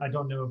 I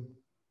don't know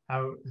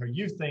how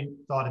you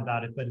thought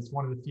about it, but it's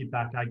one of the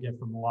feedback I get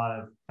from a lot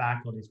of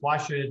faculties. Why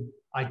should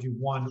I do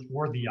one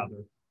or the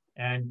other?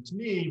 And to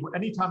me,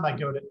 anytime I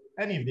go to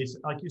any of these,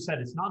 like you said,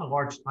 it's not a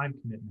large time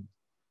commitment.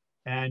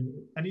 And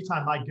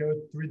anytime I go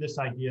through this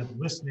idea of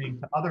listening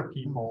to other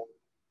people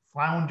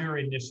flounder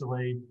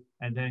initially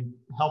and then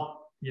help,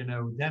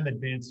 them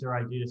advance their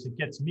ideas, it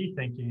gets me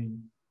thinking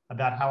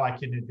about how I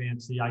can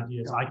advance the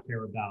ideas I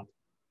care about.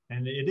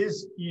 And it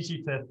is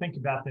easy to think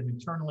about them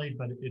internally,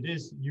 but it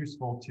is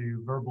useful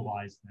to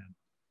verbalize them.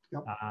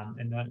 Yep.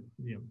 And that,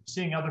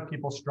 seeing other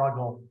people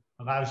struggle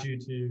allows you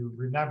to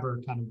remember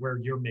kind of where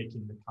you're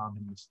making the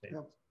common mistakes.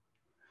 Yep.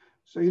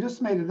 So you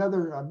just made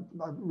another a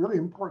really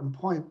important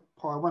point,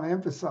 Paul, I want to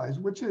emphasize,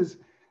 which is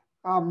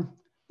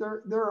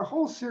there are a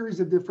whole series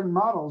of different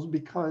models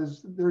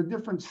because there are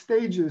different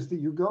stages that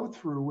you go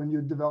through when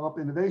you develop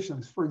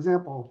innovations. For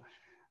example,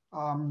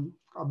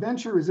 a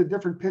venture is a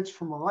different pitch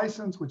from a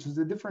license, which is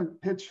a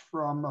different pitch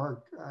from an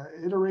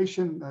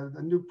iteration,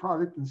 a new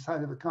product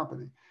inside of a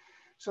company.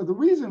 So the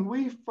reason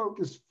we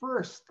focus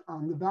first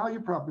on the value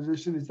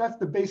proposition is that's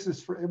the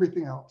basis for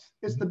everything else.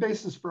 It's the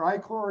basis for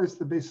I4i, it's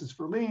the basis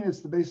for Lean,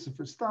 it's the basis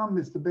for STUM,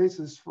 it's the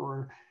basis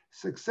for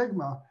Six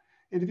Sigma.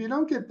 And if you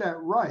don't get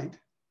that right,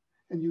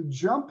 and you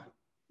jump,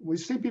 we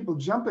see people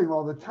jumping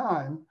all the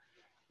time,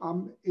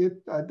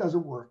 it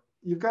doesn't work.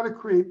 You've got to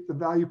create the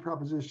value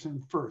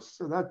proposition first.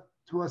 So that,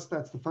 to us,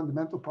 that's the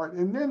fundamental part.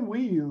 And then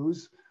we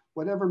use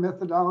whatever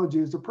methodology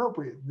is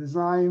appropriate,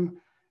 design,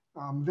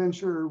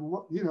 venture,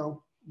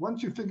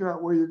 once you figure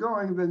out where you're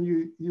going, then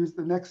you use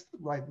the next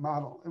right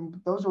model. And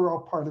those are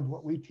all part of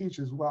what we teach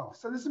as well.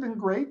 So this has been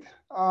great.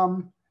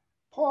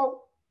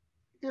 Paul,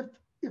 if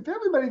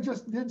everybody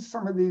just did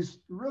some of these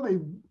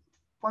really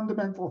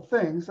fundamental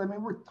things, I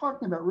mean, we're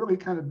talking about really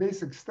kind of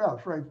basic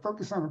stuff, right?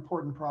 Focus on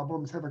important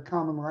problems, have a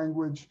common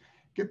language,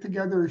 get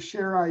together,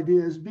 share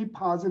ideas, be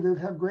positive,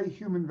 have great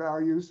human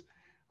values.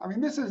 I mean,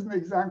 this isn't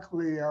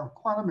exactly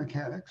quantum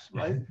mechanics,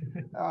 right?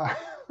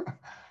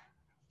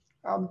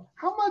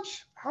 How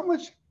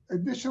much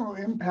additional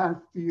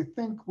impact do you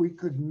think we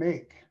could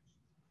make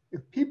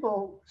if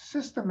people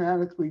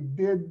systematically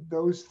did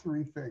those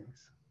three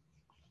things?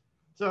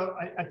 So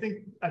I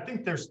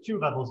think there's two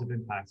levels of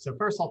impact. So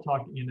first I'll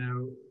talk,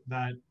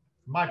 that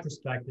from my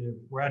perspective,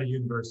 we're at a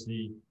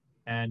university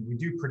and we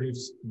do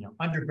produce,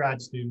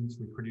 undergrad students,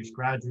 we produce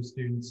graduate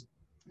students.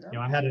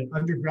 Yeah. I had an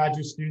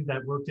undergraduate student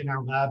that worked in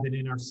our lab and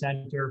in our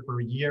center for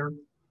a year,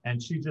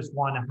 and she just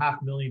won a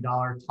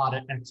 $500,000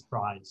 Tata X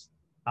Prize.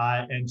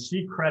 And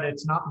she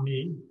credits, not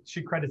me,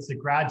 she credits the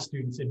grad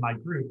students in my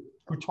group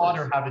who taught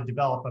her how to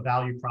develop a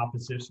value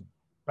proposition,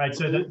 right?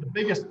 So the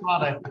biggest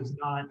product is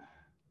not,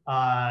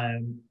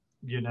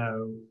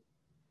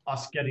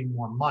 us getting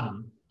more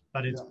money,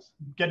 but it's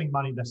getting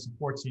money that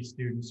supports these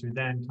students who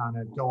then kind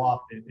of go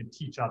off and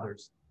teach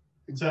others.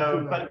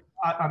 Exactly. So, but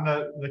on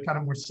the kind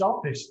of more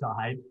selfish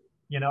side,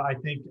 I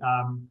think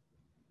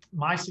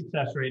my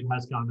success rate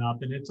has gone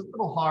up, and it's a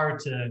little hard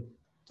to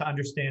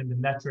understand the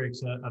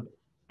metrics of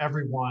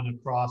everyone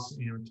across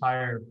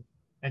entire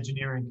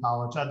engineering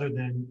college, other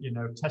than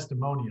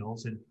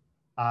testimonials and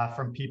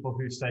from people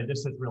who say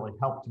this has really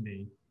helped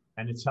me,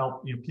 and it's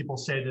helped. People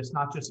say this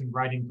not just in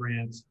writing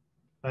grants,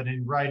 but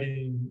in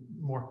writing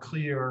more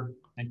clear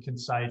and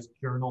concise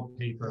journal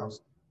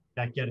papers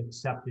that get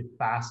accepted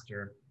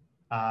faster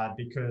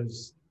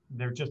because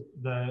they're just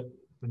the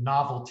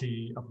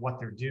novelty of what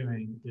they're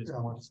doing is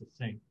more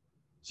succinct.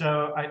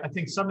 So I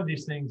think some of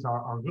these things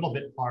are a little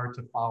bit hard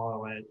to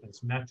follow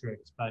as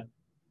metrics, but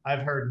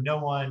I've heard no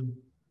one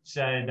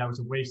say that was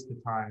a waste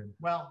of time.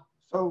 Well,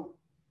 so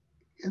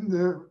in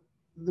the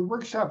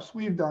workshops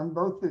we've done,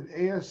 both at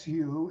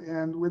ASU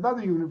and with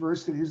other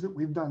universities that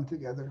we've done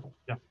together,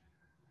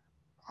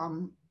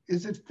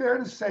 is it fair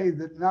to say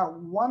that not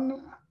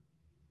one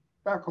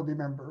faculty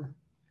member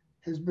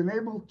has been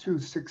able to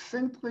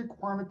succinctly,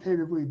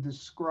 quantitatively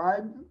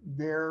describe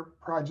their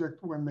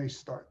project when they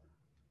start?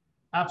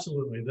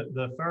 Absolutely.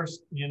 The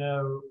first,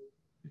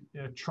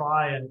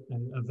 try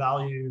a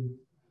value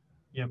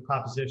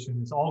proposition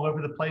is all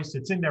over the place.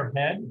 It's in their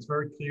head. It's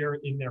very clear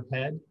in their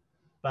head,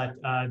 but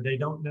they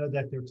don't know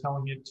that they're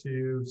telling it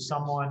to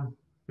someone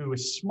who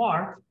is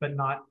smart, but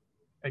not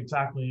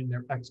exactly in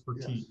their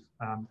expertise.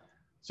 Yes.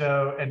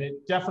 And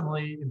it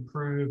definitely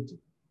improved.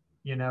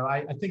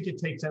 I think it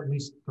takes at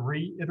least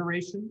 3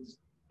 iterations,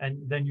 and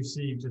then you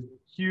see just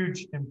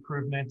huge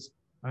improvements.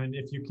 And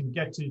if you can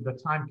get to the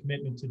time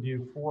commitment to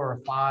do 4 or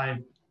 5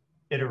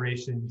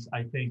 iterations,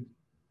 I think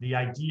the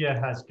idea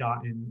has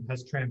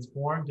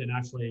transformed, and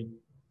actually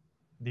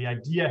the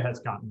idea has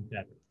gotten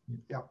better.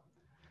 Yeah.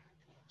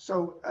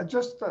 So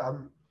just,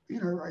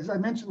 as I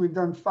mentioned, we've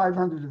done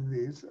 500 of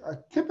these.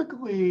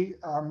 Typically,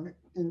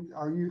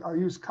 I'll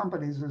use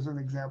companies as an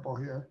example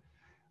here.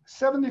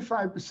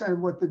 75% of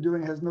what they're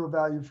doing has no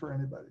value for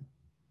anybody.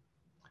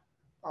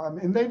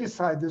 And they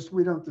decide this,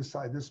 we don't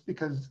decide this,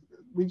 because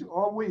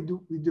all we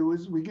do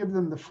is we give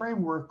them the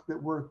framework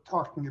that we're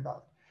talking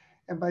about.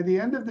 And by the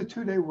end of the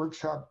 2-day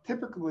workshop,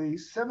 typically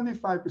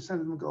 75% of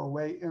them go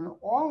away, and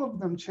all of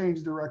them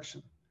change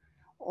direction.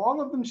 All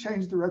of them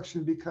change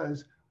direction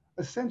because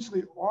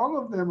essentially all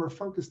of them are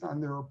focused on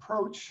their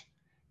approach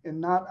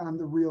and not on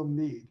the real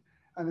need.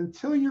 And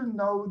until you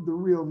know the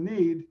real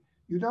need,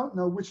 you don't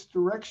know which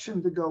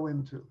direction to go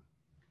into.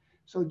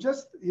 So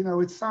just,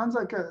 it sounds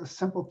like a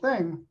simple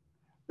thing,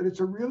 but it's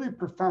a really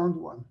profound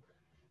one.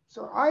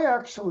 So I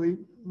actually,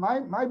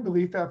 my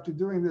belief after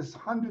doing this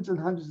hundreds and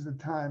hundreds of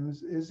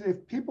times is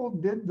if people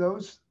did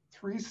those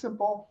 3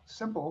 simple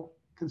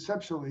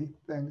conceptually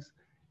things,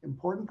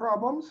 important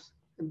problems,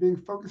 and being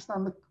focused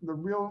on the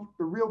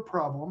real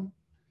problem,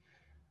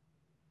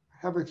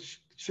 have a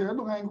shared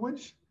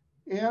language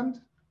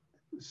and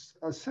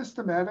a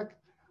systematic,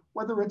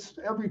 whether it's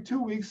every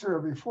 2 weeks or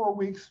every 4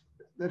 weeks,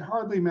 that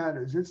hardly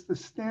matters. It's the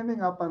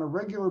standing up on a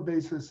regular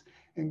basis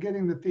and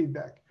getting the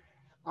feedback.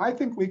 I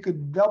think we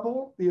could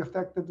double the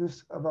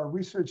effectiveness of our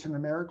research in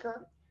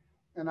America,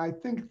 and I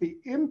think the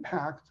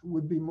impact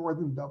would be more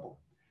than double.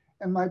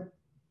 And my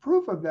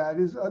proof of that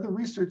is other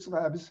research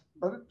labs,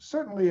 but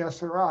certainly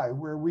SRI,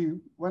 where we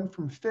went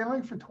from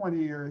failing for 20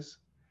 years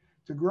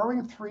to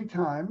growing 3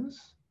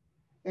 times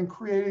and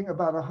creating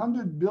about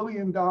 $100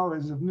 billion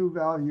of new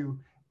value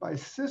by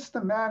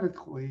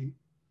systematically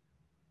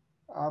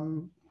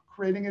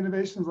creating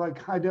innovations like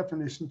high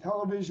definition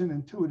television,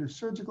 Intuitive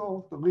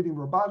Surgical, the leading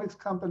robotics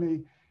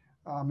company,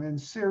 and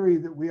Siri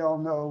that we all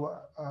know,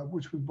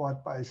 which was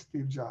bought by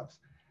Steve Jobs.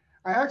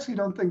 I actually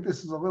don't think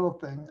this is a little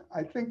thing.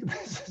 I think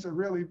this is a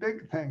really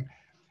big thing.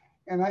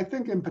 And I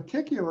think in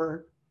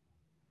particular,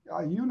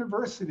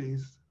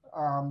 universities,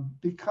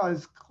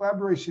 because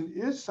collaboration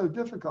is so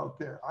difficult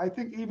there, I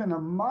think even a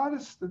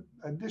modest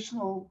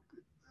additional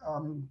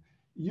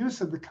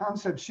use of the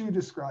concepts you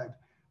described,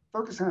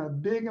 focus on a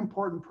big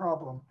important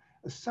problem,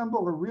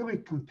 assemble a really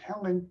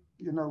compelling,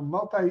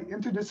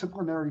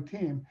 interdisciplinary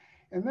team,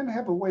 and then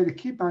have a way to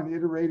keep on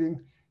iterating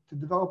to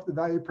develop the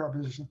value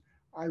proposition.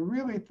 I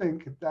really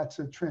think that's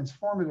a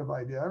transformative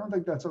idea. I don't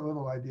think that's a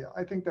little idea.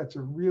 I think that's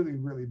a really,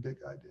 really big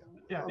idea.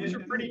 Yeah, these are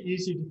pretty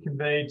easy to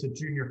convey to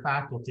junior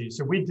faculty.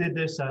 So we did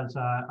this as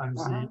I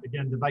was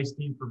again the Vice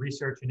Dean for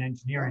Research and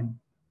Engineering.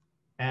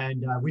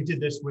 And we did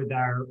this with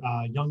our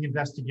Young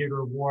Investigator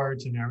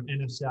Awards and our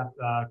NSF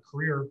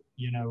career,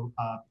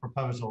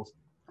 proposals.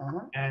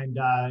 And,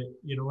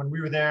 when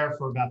we were there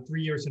for about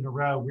 3 years in a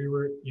row, we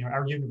were,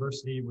 our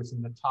university was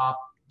in the top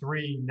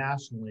 3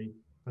 nationally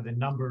for the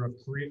number of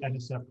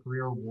NSF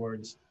career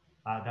awards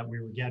that we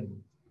were getting.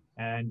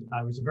 And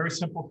it was a very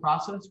simple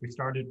process. We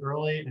started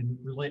early and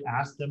really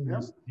asked them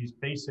these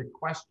basic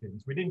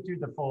questions. We didn't do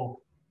the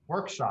full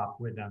workshop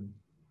with them.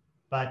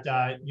 But,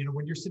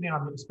 when you're sitting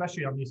on,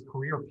 especially on these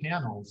career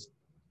panels,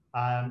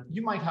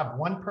 you might have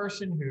one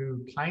person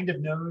who kind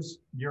of knows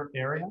your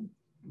area,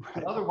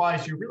 but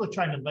otherwise you're really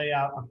trying to lay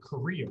out a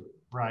career,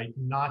 right?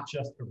 Not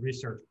just a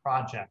research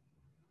project.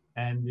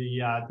 And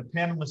the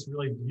panelists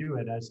really view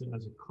it as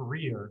a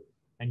career,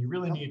 and you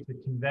really need to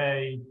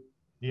convey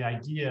the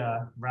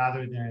idea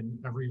rather than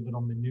every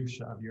little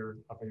minutia of your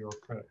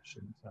approach.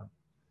 And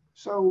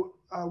so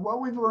what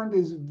we've learned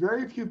is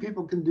very few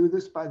people can do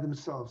this by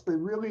themselves. They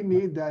really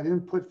need that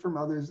input from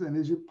others. And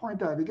as you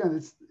point out,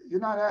 again, you're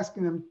not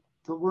asking them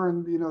to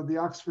learn, the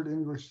Oxford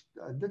English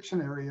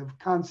Dictionary of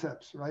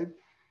concepts, right?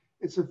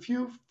 It's a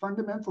few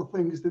fundamental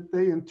things that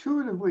they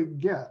intuitively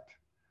get.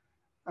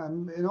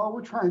 And all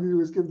we're trying to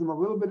do is give them a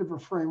little bit of a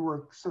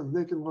framework so that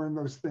they can learn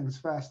those things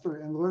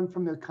faster and learn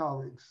from their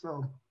colleagues.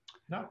 So,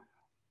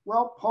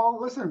 well, Paul,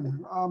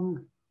 listen,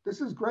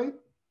 this is great.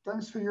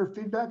 Thanks for your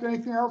feedback.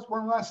 Anything else?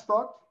 One last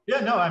thought?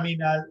 Yeah, no, I mean,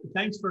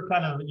 thanks for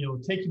kind of,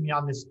 taking me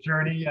on this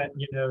journey,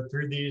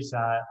 through these.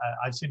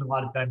 I've seen a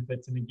lot of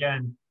benefits. And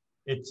again,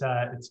 it's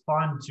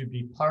fun to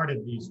be part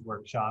of these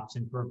workshops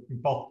and for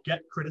both get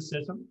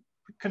criticism,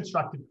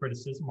 constructive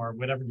criticism, or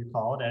whatever you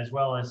call it, as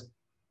well as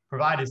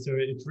provide it. So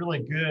it's really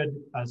good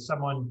as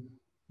someone,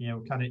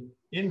 kind of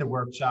in the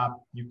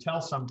workshop, you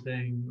tell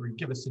something or you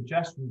give a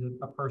suggestion to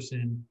a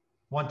person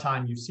one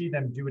time, you see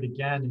them do it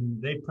again,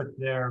 and they put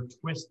their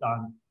twist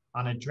on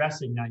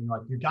addressing that. And you're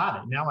like, you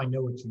got it. Now I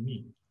know what you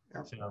mean.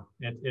 Yep. So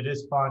it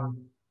is fun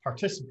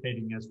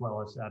participating as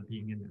well as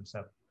being in there.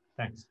 So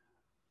thanks.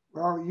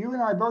 Well, you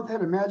and I both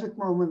had a magic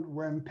moment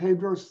when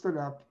Pedro stood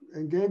up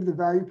and gave the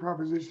value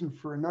proposition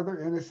for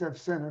another NSF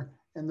center,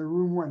 and the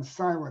room went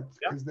silent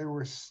because they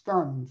were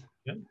stunned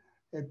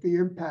at the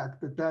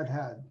impact that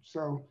had.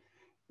 So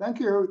thank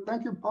you,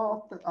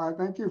 Paul.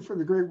 Thank you for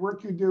the great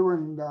work you do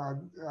and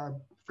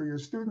for your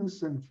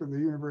students and for the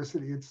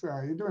university.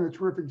 You're doing a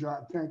terrific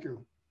job. Thank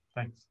you.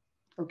 Thanks.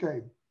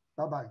 Okay,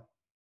 bye-bye.